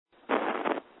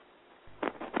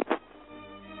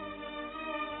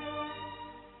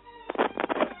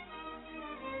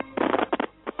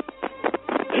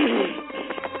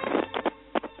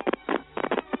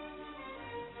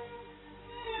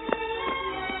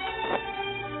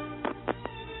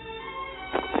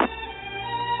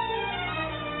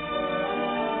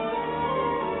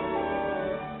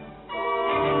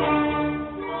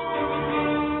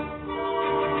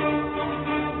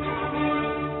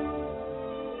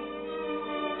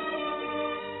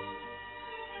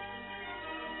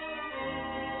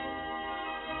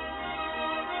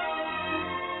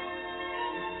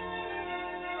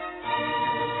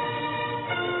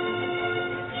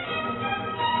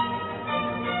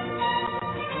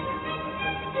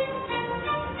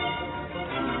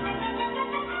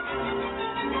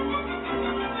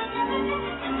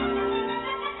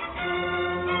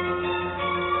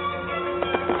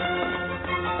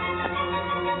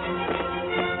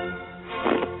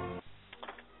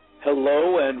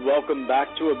Hello and welcome back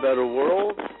to A Better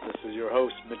World. This is your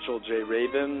host, Mitchell J.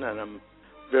 Rabin, and I'm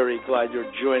very glad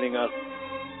you're joining us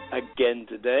again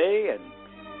today, and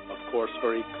of course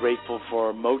very grateful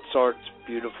for Mozart's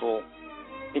beautiful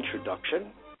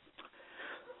introduction.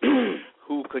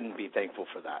 Who couldn't be thankful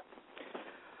for that?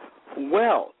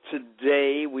 Well,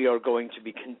 today we are going to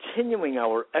be continuing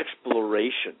our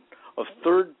exploration of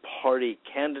third-party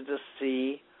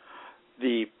candidacy,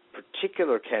 the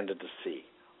particular candidacy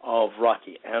of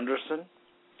Rocky Anderson,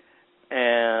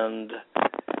 and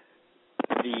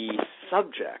the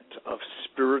subject of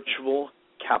spiritual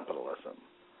capitalism.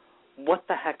 What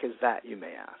the heck is that, you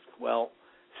may ask? Well,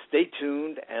 stay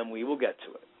tuned and we will get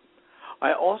to it.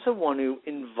 I also want to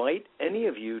invite any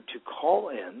of you to call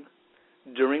in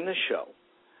during the show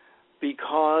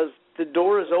because the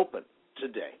door is open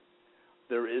today.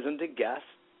 There isn't a guest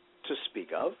to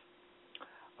speak of,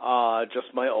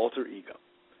 just my alter ego.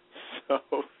 So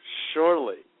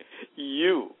surely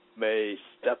you may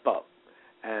step up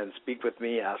and speak with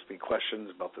me, ask me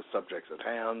questions about the subjects at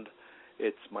hand.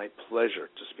 It's my pleasure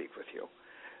to speak with you.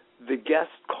 The guest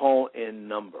call-in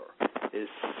number is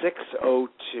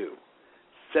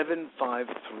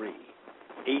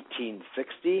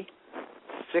 602-753-1860,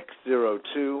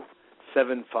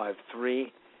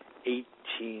 602-753-1860.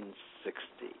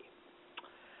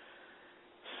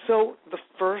 So the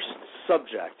first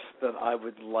subject that I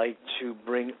would like to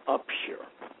bring up here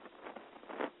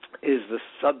is the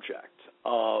subject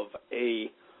of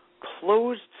a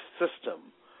closed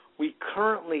system we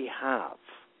currently have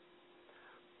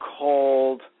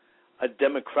called a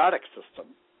democratic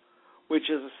system, which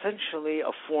is essentially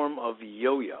a form of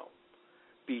yo-yo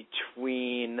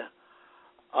between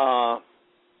the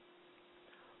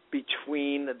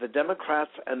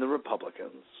Democrats and the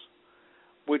Republicans,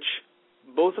 which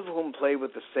both of whom play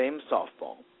with the same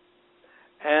softball,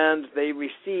 and they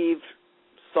receive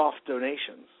soft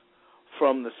donations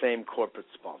from the same corporate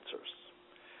sponsors.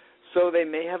 So they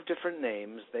may have different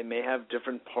names, they may have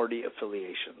different party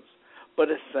affiliations, but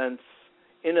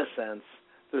in a sense,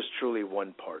 there's truly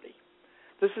one party.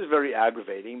 This is very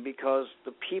aggravating because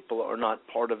the people are not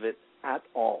part of it at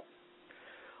all.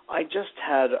 I just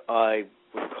had, I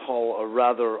would call, a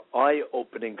rather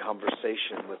eye-opening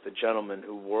conversation with a gentleman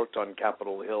who worked on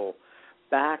Capitol Hill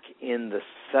back in the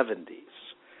 70s.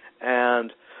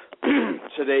 And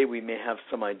today we may have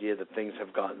some idea that things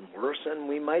have gotten worse, and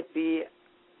we might be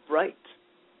right.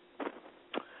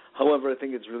 However, I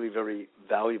think it's really very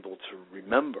valuable to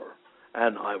remember,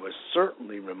 and I was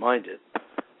certainly reminded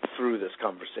through this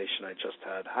conversation I just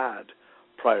had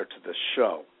prior to this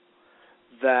show,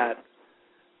 that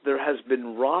there has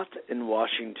been rot in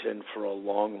Washington for a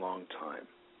long, long time.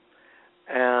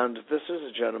 And this is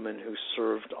a gentleman who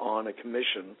served on a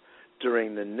commission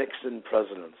during the Nixon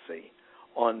presidency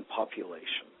on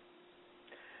population.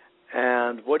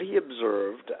 And what he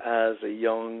observed as a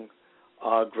young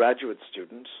graduate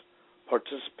student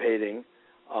participating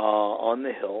on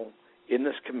the Hill in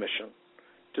this commission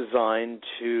designed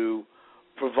to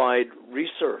provide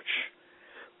research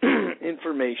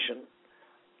information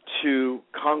to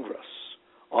Congress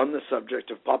on the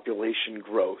subject of population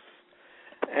growth.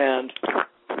 And,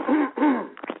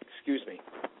 excuse me,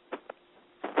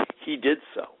 he did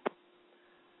so.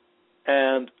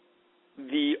 And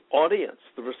the audience,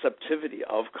 the receptivity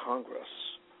of Congress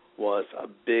was a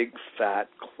big, fat,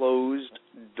 closed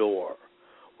door,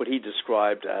 what he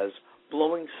described as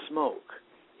blowing smoke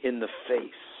in the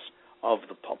face of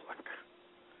the public.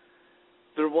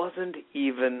 There wasn't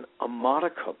even a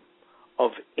modicum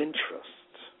of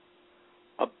interest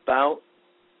about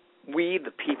we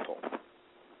the people.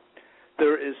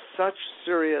 There is such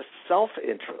serious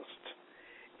self-interest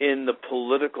in the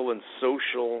political and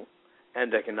social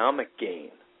and economic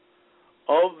gain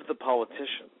of the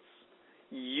politicians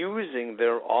using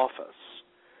their office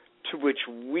to which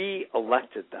we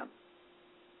elected them.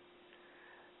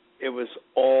 It was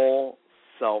all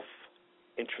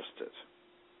self-interested.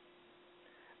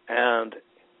 And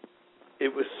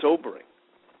it was sobering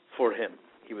for him,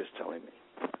 he was telling me,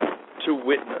 to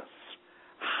witness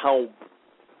how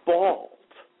bald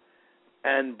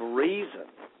and brazen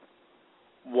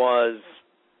was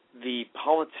the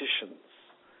politicians'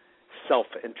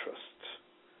 self-interest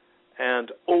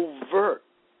and overt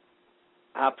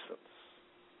absence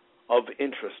of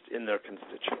interest in their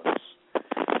constituents.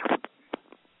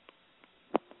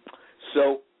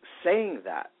 So saying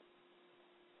that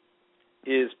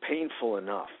is painful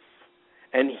enough,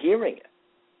 and hearing it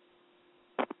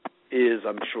is,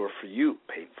 I'm sure for you,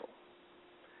 painful,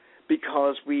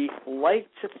 because we like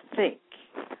to think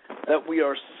that we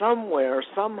are somewhere,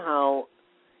 somehow,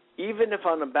 even if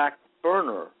on a back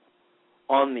burner,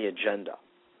 on the agenda.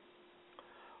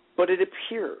 But it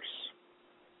appears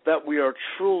that we are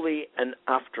truly an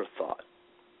afterthought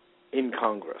in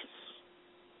Congress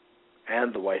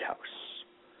and the White House.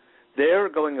 They're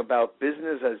going about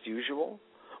business as usual,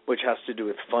 which has to do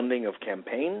with funding of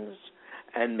campaigns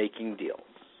and making deals.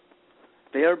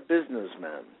 They are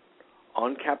businessmen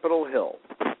on Capitol Hill,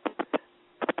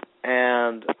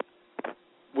 and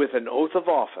with an oath of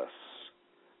office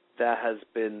that has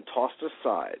been tossed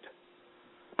aside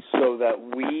so that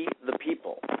we, the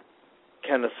people,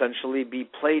 can essentially be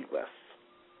played with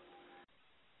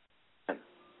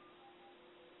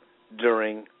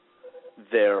during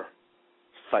their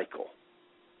cycle.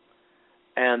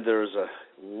 And there's a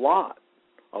lot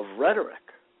of rhetoric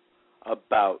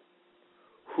about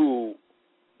who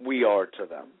we are to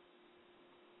them.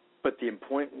 But the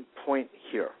important point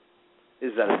here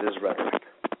is that it is rhetoric.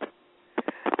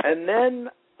 And then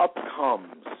up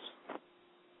comes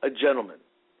a gentleman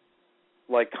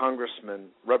like Congressman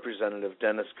Representative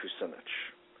Dennis Kucinich.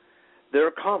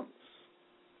 There comes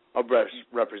a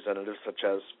representative such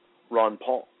as Ron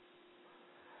Paul.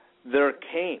 There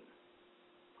came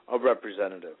a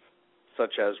representative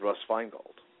such as Russ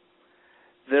Feingold.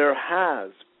 There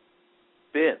has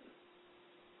been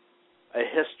a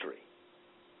history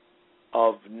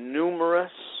of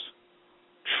numerous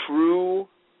true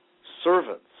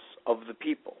servants of the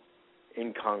people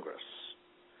in Congress.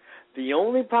 The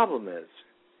only problem is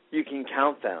you can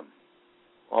count them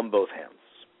on both hands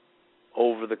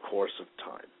over the course of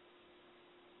time.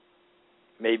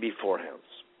 Maybe four hands.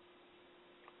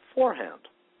 Forehand.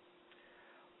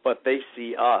 But they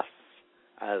see us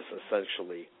as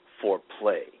essentially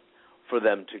foreplay for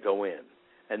them to go in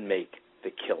and make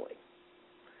the killing.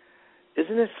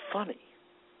 Isn't it funny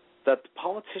that the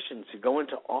politicians who go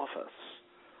into office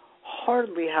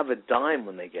hardly have a dime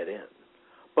when they get in,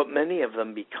 but many of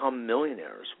them become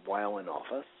millionaires while in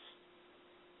office?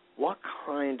 What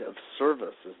kind of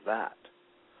service is that?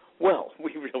 Well,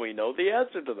 we really know the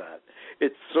answer to that.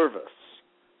 It's service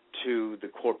to the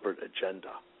corporate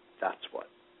agenda. That's what.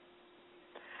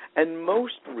 And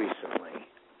most recently,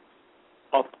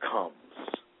 up comes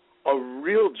a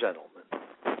real gentleman,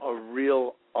 a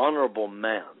real honorable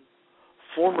man,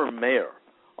 former mayor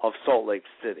of Salt Lake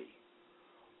City,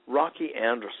 Rocky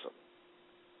Anderson,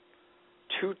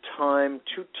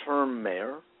 two-term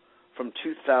mayor from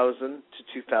 2000 to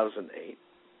 2008,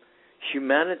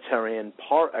 humanitarian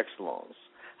par excellence,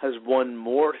 has won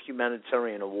more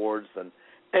humanitarian awards than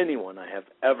anyone I have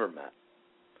ever met,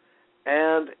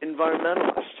 and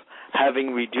environmentalist,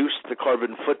 having reduced the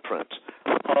carbon footprint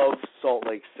of Salt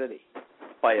Lake City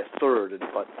by a third in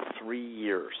but 3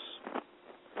 years.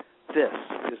 This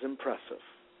is impressive.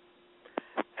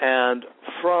 And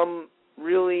from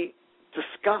really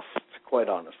disgust, quite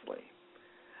honestly,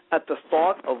 at the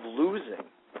thought of losing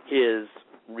his,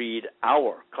 read,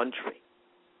 our country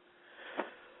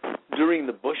during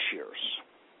the Bush years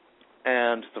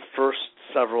and the first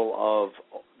several of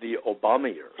the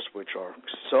Obama years, which are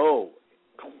so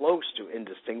close to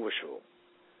indistinguishable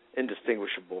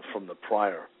from the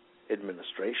prior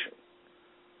administration,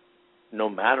 no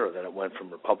matter that it went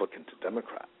from Republican to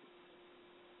Democrat.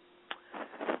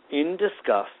 In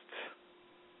disgust,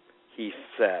 he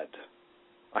said,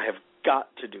 I have got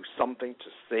to do something to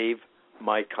save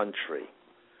my country.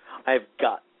 I have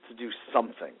got to do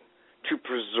something to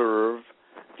preserve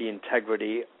the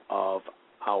integrity of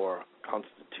our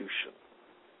Constitution.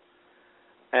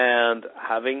 And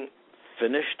having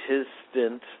finished his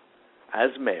stint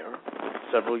as mayor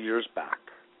several years back,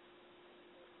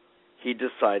 he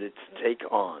decided to take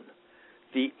on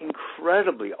the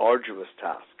incredibly arduous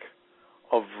task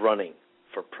of running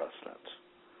for president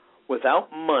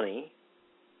without money,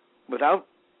 without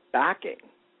backing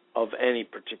of any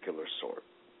particular sort,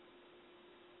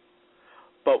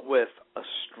 but with a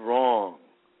strong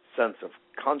sense of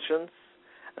conscience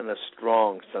and a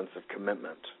strong sense of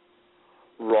commitment.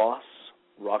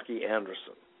 Rocky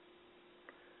Anderson,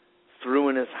 threw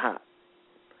in his hat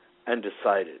and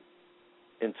decided,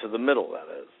 into the middle that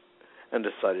is, and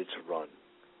decided to run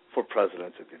for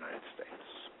president of the United States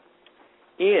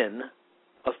in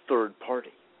a third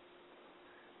party,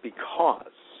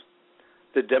 because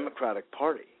the Democratic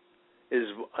Party is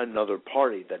another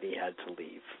party that he had to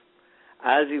leave,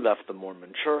 as he left the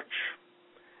Mormon Church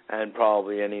and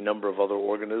probably any number of other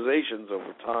organizations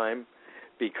over time,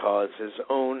 because his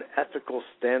own ethical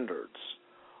standards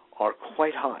are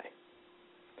quite high,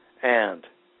 and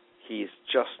he's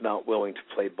just not willing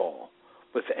to play ball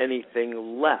with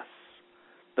anything less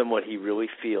than what he really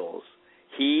feels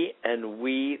he and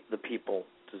we, the people,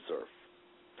 deserve.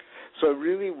 So I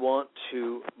really want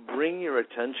to bring your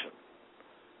attention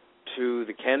to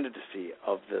the candidacy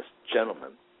of this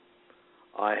gentleman.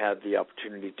 I had the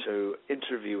opportunity to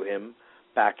interview him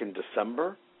back in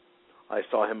December. I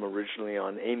saw him originally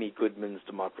on Amy Goodman's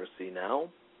Democracy Now!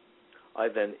 I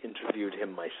then interviewed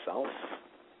him myself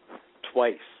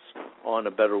twice on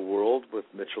A Better World with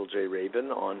Mitchell J.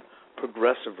 Rabin on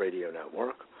Progressive Radio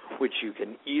Network, which you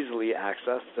can easily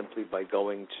access simply by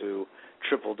going to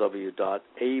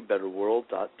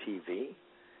www.abetterworld.tv,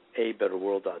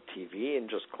 abetterworld.tv, and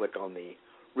just click on the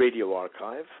radio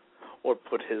archive, or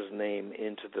put his name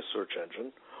into the search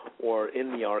engine, or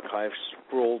in the archive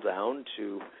scroll down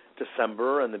to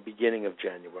December and the beginning of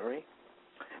January.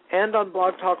 And on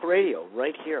Blog Talk Radio,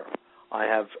 right here, I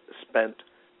have spent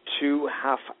 2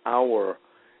 half-hour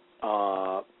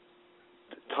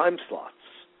time slots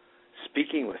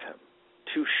speaking with him,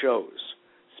 2 shows,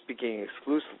 speaking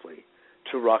exclusively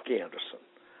to Rocky Anderson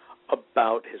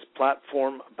about his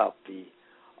platform, about the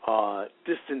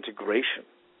disintegration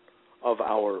of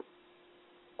our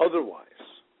otherwise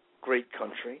great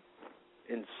country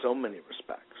in so many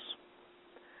respects.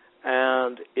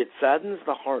 And it saddens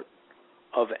the heart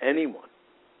of anyone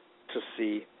to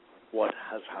see what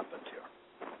has happened here.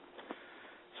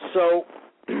 So,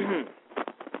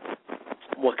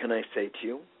 what can I say to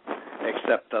you,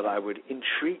 except that I would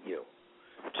entreat you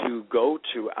to go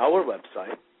to our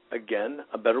website, again,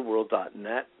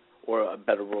 abetterworld.net or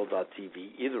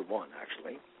abetterworld.tv, either one,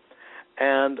 actually.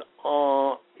 And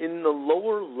in the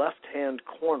lower left-hand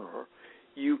corner,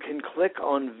 you can click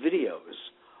on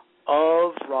videos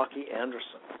of Rocky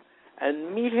Anderson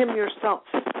and meet him yourself.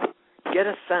 Get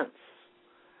a sense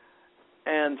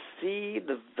and see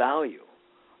the value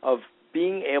of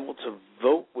being able to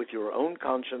vote with your own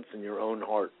conscience and your own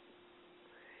heart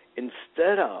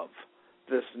instead of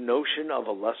this notion of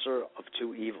a lesser of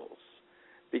two evils,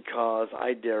 because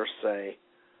I dare say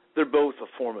they're both a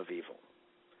form of evil.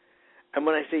 And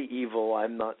when I say evil,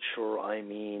 I'm not sure I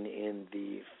mean in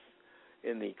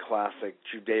the classic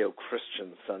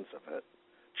Judeo-Christian sense of it,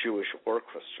 Jewish or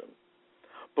Christian,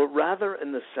 but rather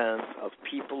in the sense of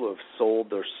people who have sold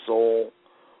their soul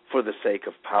for the sake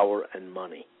of power and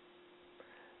money.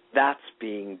 That's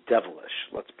being devilish,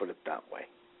 let's put it that way.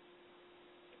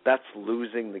 That's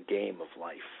losing the game of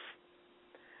life.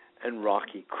 And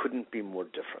Rocky couldn't be more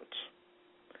different.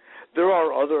 There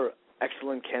are other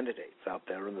excellent candidates out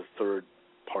there in the third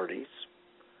parties.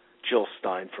 Jill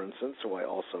Stein, for instance, who I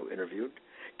also interviewed.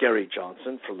 Gary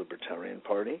Johnson for Libertarian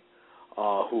Party,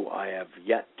 who I have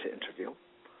yet to interview.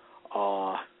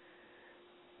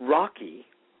 Rocky,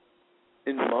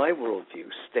 in my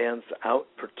worldview, stands out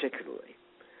particularly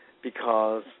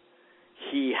because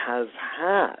he has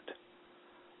had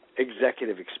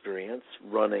executive experience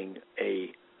running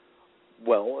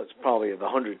it's probably the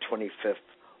 125th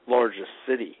largest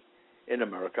city in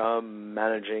America,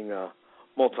 managing a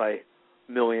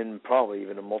multi-million, probably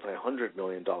even a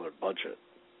multi-hundred-million-dollar budget.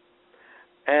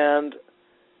 And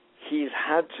he's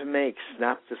had to make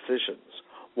snap decisions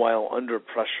while under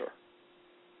pressure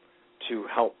to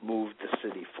help move the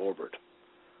city forward.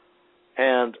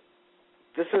 And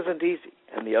this isn't easy,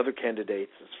 and the other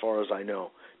candidates, as far as I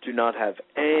know, do not have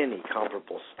any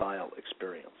comparable style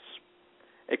experience.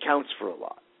 It counts for a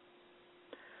lot.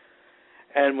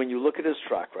 And when you look at his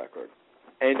track record,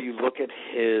 and you look at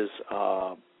his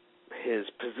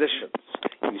positions,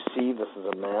 you see this is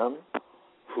a man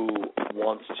who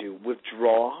wants to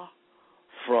withdraw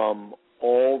from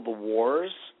all the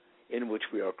wars in which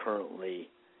we are currently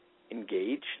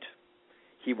engaged.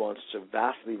 He wants to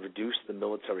vastly reduce the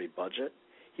military budget.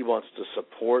 He wants to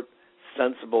support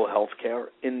sensible health care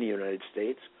in the United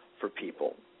States for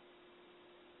people.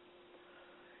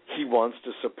 He wants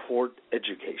to support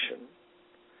education.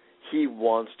 He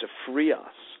wants to free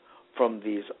us from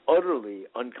these utterly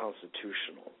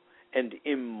unconstitutional and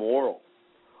immoral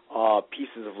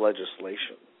pieces of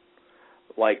legislation,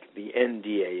 like the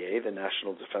NDAA, the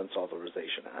National Defense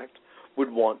Authorization Act, would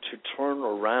want to turn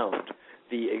around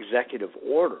the executive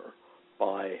order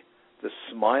by the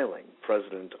smiling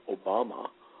President Obama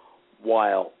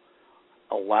while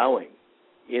allowing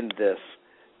in this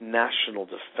National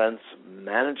Defense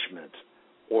Management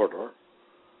Order,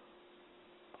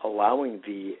 allowing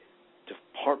the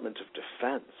Department of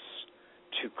Defense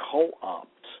to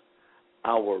co-opt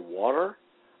our water,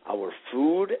 our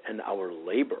food, and our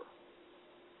labor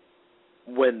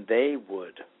when they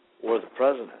would, or the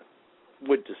President,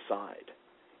 would decide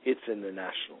it's in the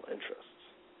national interests.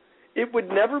 It would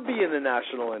never be in the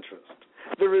national interest.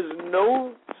 There is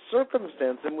no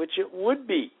circumstance in which it would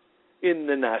be in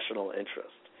the national interest.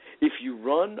 If you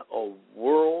run a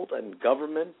world and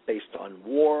government based on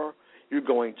war, you're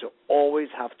going to always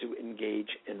have to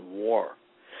engage in war.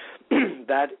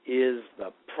 that is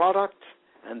the product,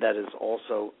 and that is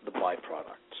also the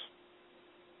byproduct.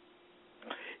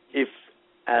 If,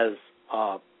 as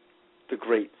the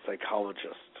great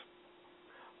psychologist,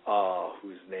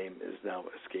 whose name is now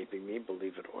escaping me,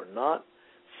 believe it or not,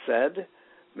 said,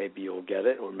 maybe you'll get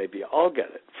it, or maybe I'll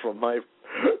get it from my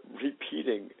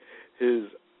repeating his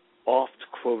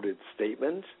oft-quoted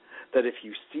statement that if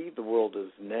you see the world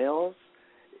as nails,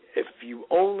 if you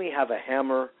only have a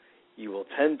hammer, you will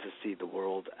tend to see the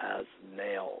world as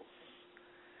nails.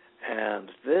 And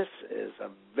this is a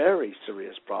very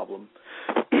serious problem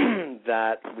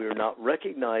that we're not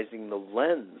recognizing the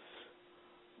lens,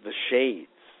 the shades,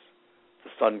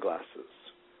 the sunglasses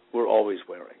we're always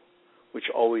wearing, which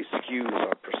always skews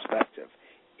our perspective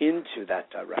into that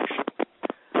direction.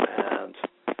 And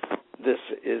this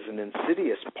is an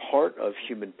insidious part of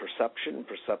human perception.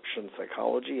 Perception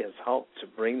psychology has helped to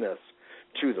bring this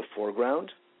to the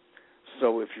foreground.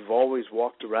 So if you've always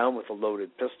walked around with a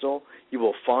loaded pistol, you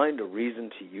will find a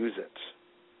reason to use it.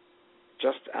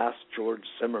 Just ask George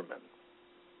Zimmerman.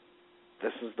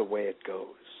 This is the way it goes.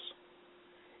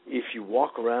 If you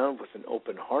walk around with an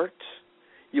open heart,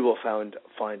 you will find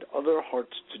other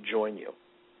hearts to join you.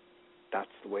 That's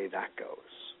the way that goes.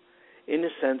 In a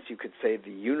sense, you could say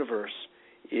the universe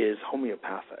is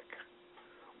homeopathic.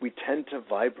 We tend to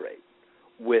vibrate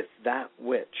with that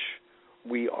which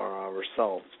we are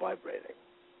ourselves vibrating.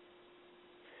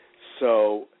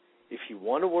 So, if you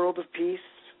want a world of peace,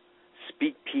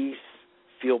 speak peace,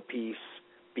 feel peace,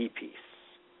 be peace.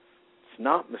 It's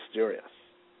not mysterious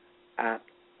at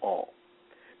all.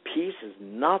 Peace is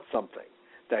not something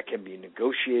that can be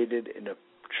negotiated in a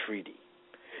treaty.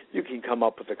 You can come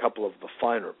up with a couple of the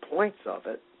finer points of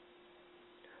it,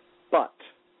 but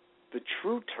the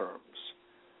true terms,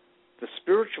 the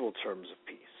spiritual terms of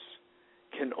peace,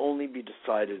 can only be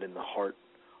decided in the heart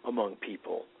among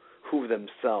people who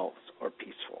themselves are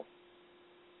peaceful.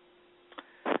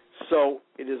 So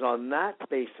it is on that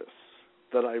basis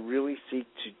that I really seek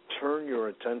to turn your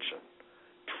attention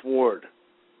toward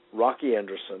Rocky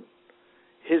Anderson.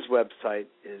 His website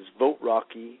is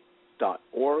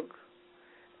voterocky.org,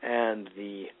 and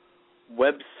the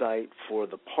website for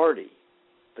the party,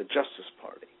 the Justice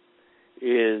Party,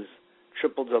 is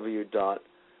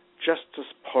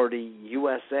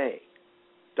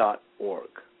www.justicepartyusa.org.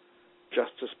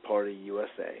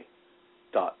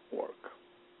 justicepartyusa.org.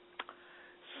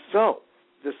 So,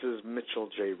 this is Mitchell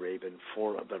J. Rabin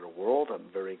for A Better World. I'm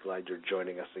very glad you're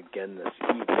joining us again this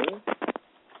evening.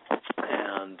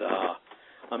 And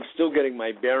I'm still getting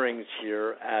my bearings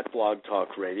here at Blog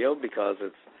Talk Radio because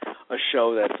it's a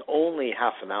show that's only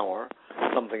half an hour,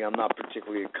 something I'm not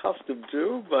particularly accustomed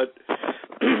to, but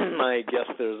I guess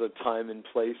there's a time and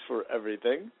place for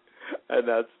everything, and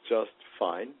that's just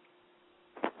fine.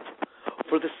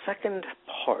 For the second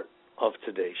part of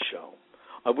today's show,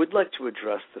 I would like to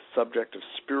address the subject of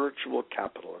spiritual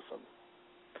capitalism.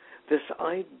 This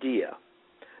idea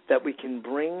that we can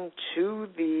bring to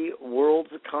the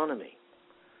world's economy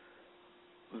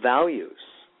values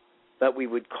that we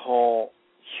would call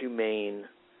humane,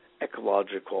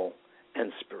 ecological,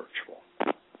 and spiritual.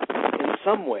 In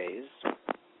some ways,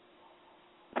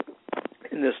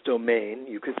 in this domain,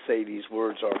 you could say these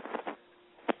words are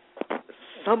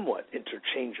somewhat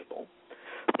interchangeable.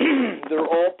 They're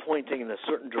all pointing in a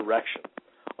certain direction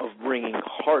of bringing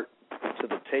heart to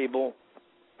the table,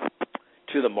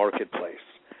 to the marketplace,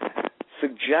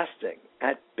 suggesting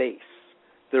at base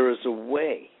there is a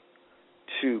way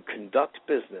to conduct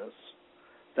business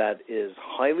that is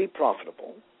highly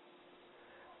profitable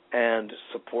and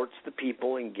supports the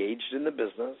people engaged in the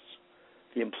business,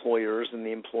 the employers and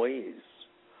the employees,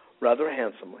 rather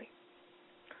handsomely,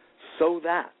 so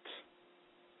that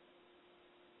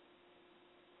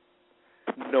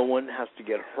no one has to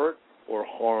get hurt or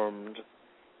harmed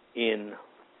in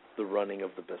the running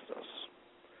of the business.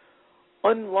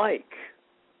 Unlike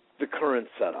the current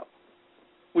setup,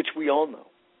 which we all know,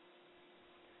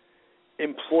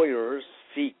 employers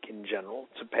seek in general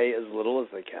to pay as little as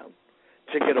they can,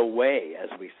 to get away, as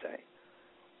we say,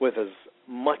 with as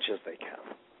much as they can,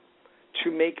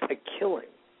 to make a killing,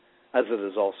 as it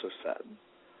is also said.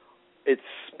 It's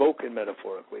spoken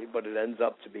metaphorically, but it ends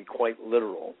up to be quite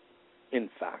literal, in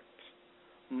fact,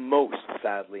 most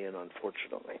sadly and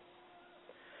unfortunately.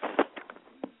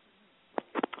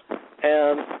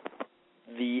 And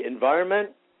the environment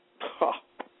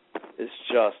is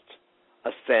just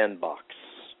a sandbox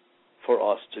for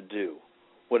us to do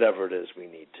whatever it is we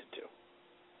need to do.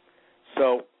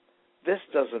 So this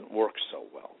doesn't work so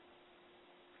well.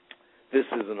 This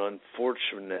is an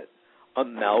unfortunate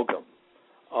amalgam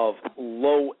of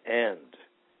low-end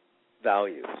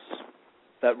values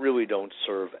that really don't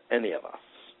serve any of us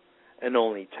and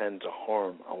only tend to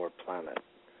harm our planet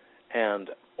and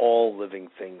all living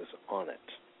things on it.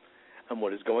 And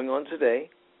what is going on today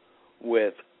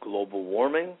with global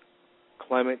warming,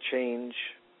 climate change,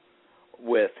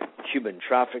 with human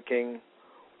trafficking,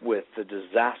 with the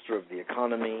disaster of the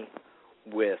economy,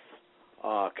 with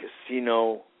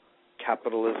casino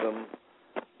capitalism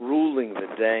ruling the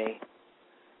day,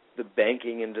 the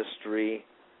banking industry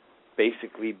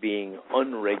basically being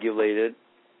unregulated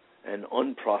and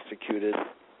unprosecuted,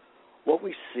 what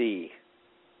we see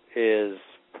is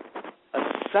a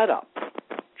setup,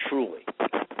 truly,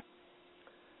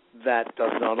 that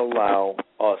does not allow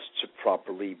us to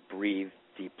properly breathe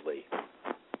deeply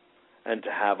and to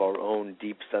have our own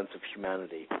deep sense of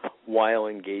humanity while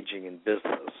engaging in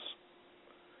business,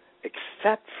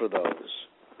 except for those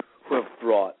who have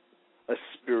brought a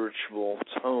spiritual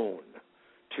tone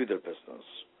to their business,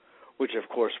 which of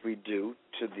course we do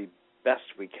to the best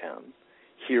we can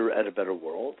here at A Better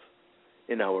World,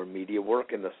 in our media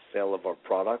work, in the sale of our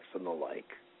products and the like.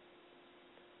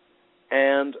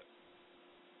 And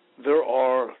there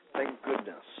are, thank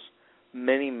goodness,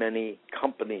 many, many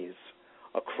companies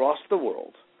across the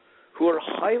world who are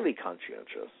highly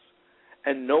conscientious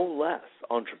and no less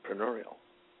entrepreneurial.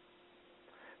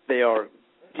 They are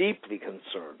deeply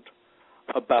concerned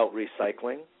about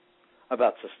recycling,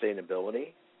 about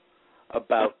sustainability,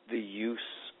 about the use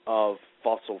of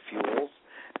fossil fuels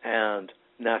and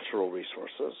natural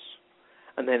resources.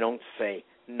 And they don't say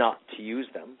not to use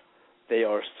them. They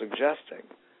are suggesting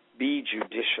be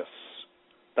judicious.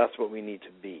 That's what we need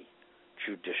to be,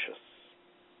 judicious.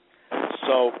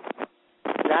 So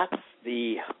that's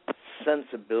the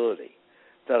sensibility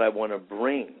that I want to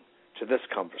bring to this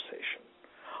conversation.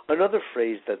 Another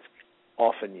phrase that's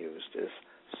often used is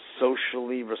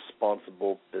socially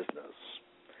responsible business.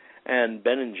 And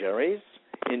Ben & Jerry's,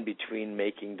 in between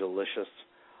making delicious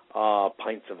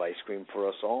pints of ice cream for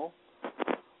us all,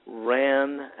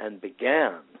 ran and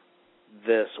began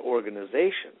this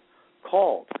organization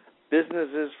called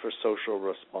Businesses for Social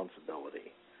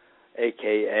Responsibility,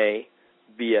 a.k.a.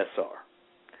 BSR.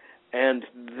 And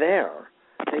there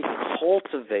they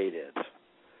cultivated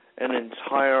an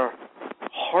entire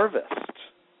harvest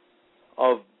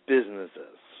of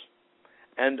businesses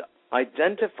and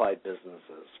identified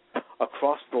businesses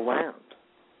across the land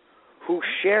who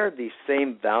shared these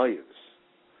same values,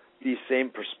 these same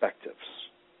perspectives,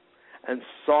 and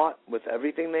sought with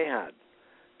everything they had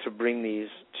to bring these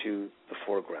to the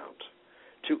foreground,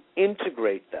 to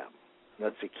integrate them.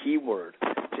 That's a key word,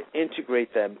 to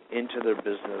integrate them into their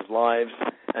business lives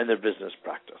and their business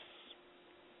practice.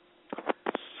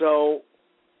 So,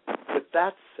 with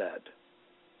that said,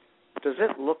 does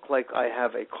it look like I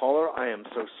have a caller? I am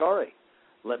so sorry.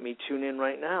 Let me tune in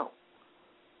right now.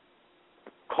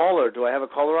 Caller, do I have a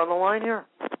caller on the line here?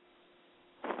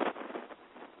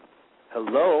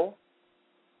 Hello?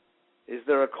 Is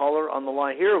there a caller on the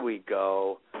line? Here we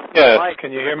go. Yes, Hi,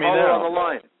 can you hear me caller now? On the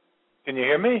line. Can you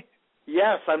hear me?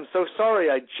 Yes, I'm so sorry.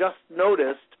 I just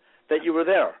noticed that you were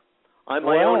there. I'm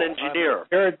my own engineer.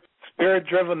 I'm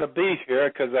spirit-driven to be here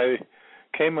because I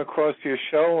came across your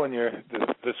show and you're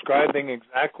describing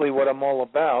exactly what I'm all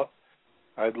about.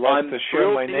 I'd love to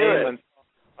share my name. And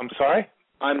I'm sorry?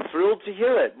 I'm thrilled to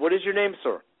hear it. What is your name,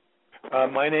 sir?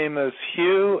 My name is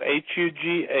Hugh,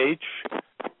 H-U-G-H.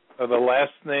 The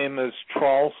last name is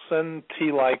Traulsen,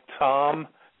 T like Tom,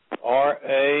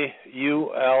 R-A-U-L-S-E-N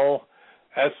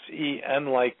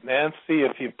like Nancy.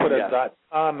 If you put a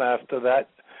 .com after that,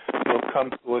 you'll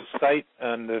come to a site,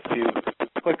 and if you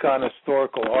click on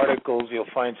historical articles, you'll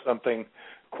find something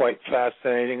quite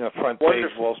fascinating, a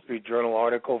front-page Wall Street Journal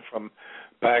article from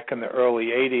back in the early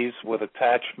 80s with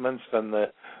attachments, and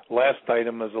the last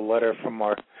item is a letter from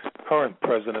our current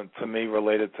president to me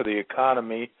related to the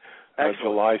economy,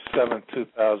 July 7,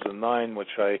 2009,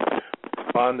 which I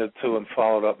responded to and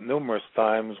followed up numerous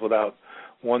times without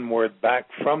one word back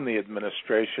from the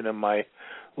administration. In my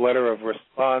letter of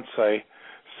response, I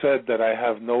said that I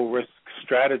have no-risk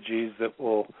strategies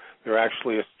they're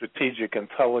actually a strategic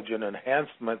intelligent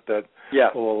enhancement that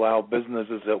will allow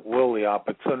businesses at will the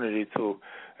opportunity to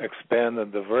expand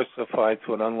and diversify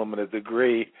to an unlimited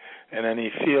degree in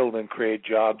any field and create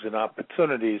jobs and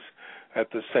opportunities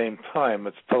at the same time.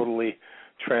 It's totally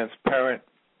transparent,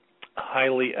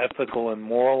 highly ethical and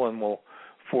moral, and will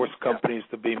force companies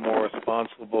to be more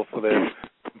responsible for their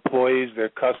employees, their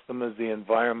customers, the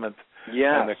environment,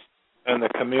 and the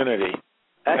community.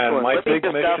 Excellent. And my big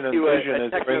mission and vision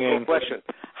is bringing... question.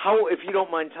 How, if you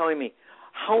don't mind telling me,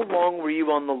 how long were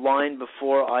you on the line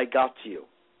before I got to you?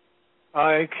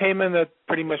 I came in at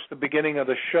pretty much the beginning of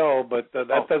the show, but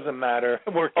that doesn't matter.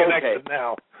 We're connected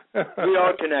now. We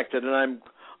are connected, and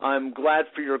I'm glad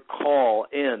for your call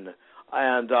in.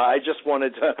 And I just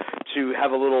wanted to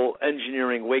have a little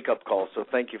engineering wake-up call, so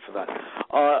thank you for that.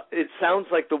 It sounds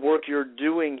like the work you're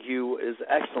doing, Hugh, is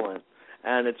excellent,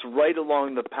 and it's right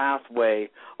along the pathway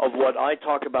of what I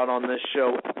talk about on this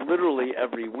show literally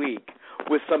every week,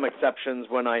 with some exceptions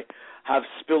when I have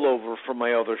spillover from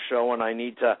my other show and I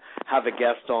need to have a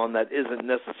guest on that isn't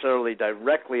necessarily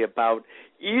directly about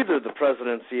either the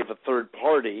presidency of a third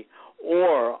party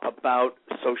or about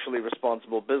socially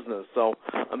responsible business. So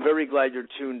I'm very glad you're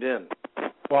tuned in.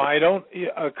 Well, I don't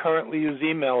currently use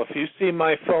email. If you see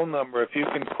my phone number, if you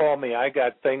can call me, I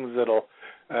got things that'll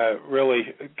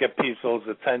really get people's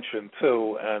attention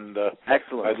too. And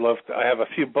excellent. I'd love to. I have a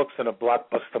few books and a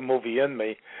blockbuster movie in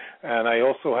me, and I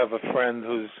also have a friend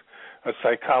who's a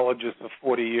psychologist for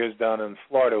 40 years down in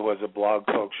Florida who has a blog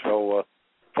talk show,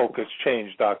 Focus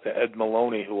Change, Dr. Ed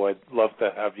Maloney, who I'd love to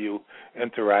have you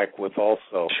interact with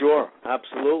also. Sure,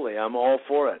 absolutely. I'm all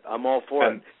for it. And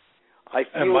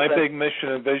my big mission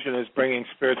and vision is bringing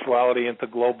spirituality into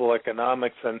global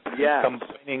economics and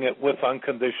combining it with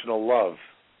unconditional love.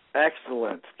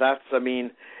 Excellent.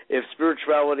 If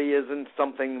spirituality isn't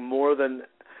something more than,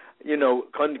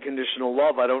 unconditional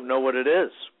love, I don't know what it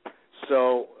is.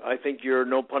 So I think you're,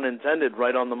 no pun intended,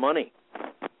 right on the money.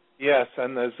 Yes,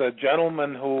 and there's a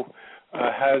gentleman who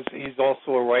he's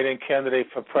also a write-in candidate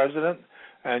for president,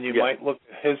 and you might look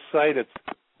at his site. It's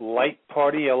Light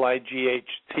Party,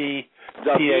 L-I-G-H-T.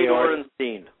 David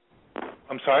Orenstein.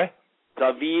 I'm sorry?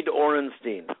 David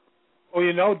Orenstein. Oh,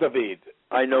 you know David?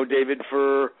 I know David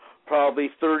for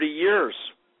probably 30 years.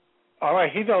 All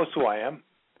right, he knows who I am.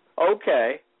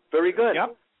 Okay, very good.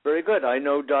 Yep. Very good. I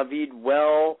know David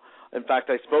well. In fact,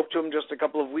 I spoke to him just a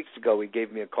couple of weeks ago. He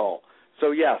gave me a call.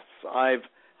 So, yes, I've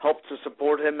helped to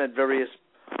support him at various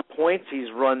points. He's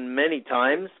run many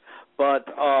times. But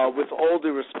with all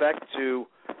due respect to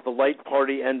the Light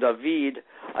Party and David,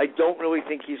 I don't really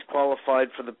think he's qualified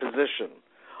for the position.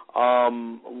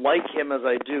 Like him as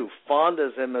I do, fond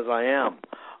as him as I am,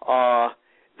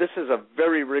 this is a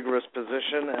very rigorous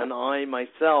position, and I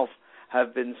myself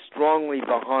have been strongly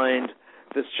behind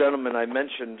this gentleman I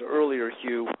mentioned earlier,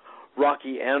 Hugh,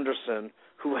 Rocky Anderson,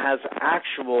 who has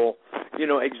actual,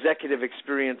 executive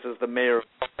experience as the mayor of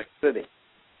Salt Lake City.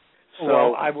 So,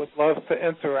 well, I would love to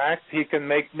interact. He can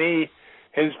make me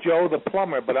his Joe the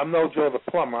plumber, but I'm no Joe the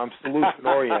plumber. I'm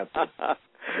solution-oriented.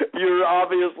 You're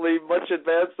obviously much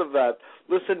advanced of that.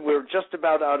 Listen, we're just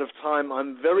about out of time.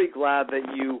 I'm very glad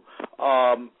that you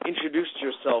introduced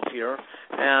yourself here,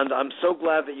 and I'm so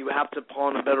glad that you have to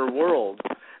pawn a better world.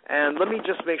 And let me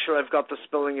just make sure I've got the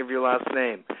spelling of your last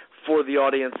name for the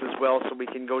audience as well, so we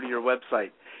can go to your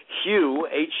website. Hugh,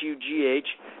 H-U-G-H-T-R.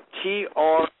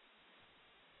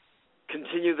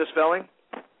 Continue the spelling.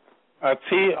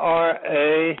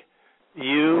 T-R-A-U-L-S-E-N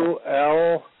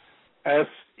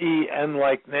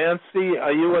like Nancy.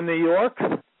 Are you in New York?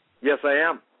 Yes, I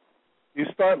am. You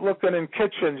start looking in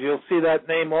kitchens, you'll see that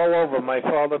name all over. My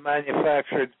father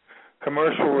manufactured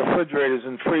commercial refrigerators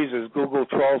and freezers, Google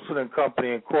Charleston and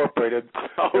Company Incorporated.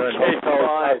 Okay,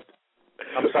 fine.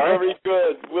 I'm sorry? Very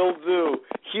good. Will do.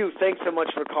 Hugh, thanks so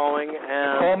much for calling.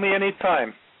 And call me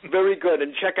anytime. Very good.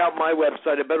 And check out my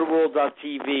website,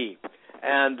 abetterworld.tv.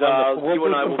 And you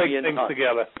and I will be in touch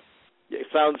together. Yeah,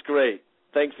 sounds great.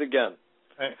 Thanks again.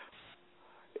 Thanks.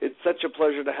 It's such a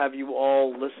pleasure to have you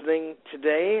all listening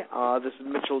today. This is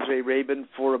Mitchell J. Rabin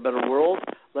for A Better World.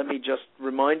 Let me just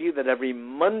remind you that every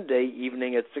Monday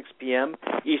evening at 6 p.m.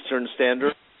 Eastern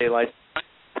Standard Daylight,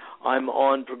 I'm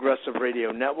on Progressive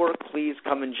Radio Network. Please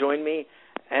come and join me.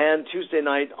 And Tuesday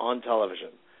night on television.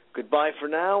 Goodbye for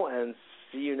now, and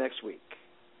see you next week.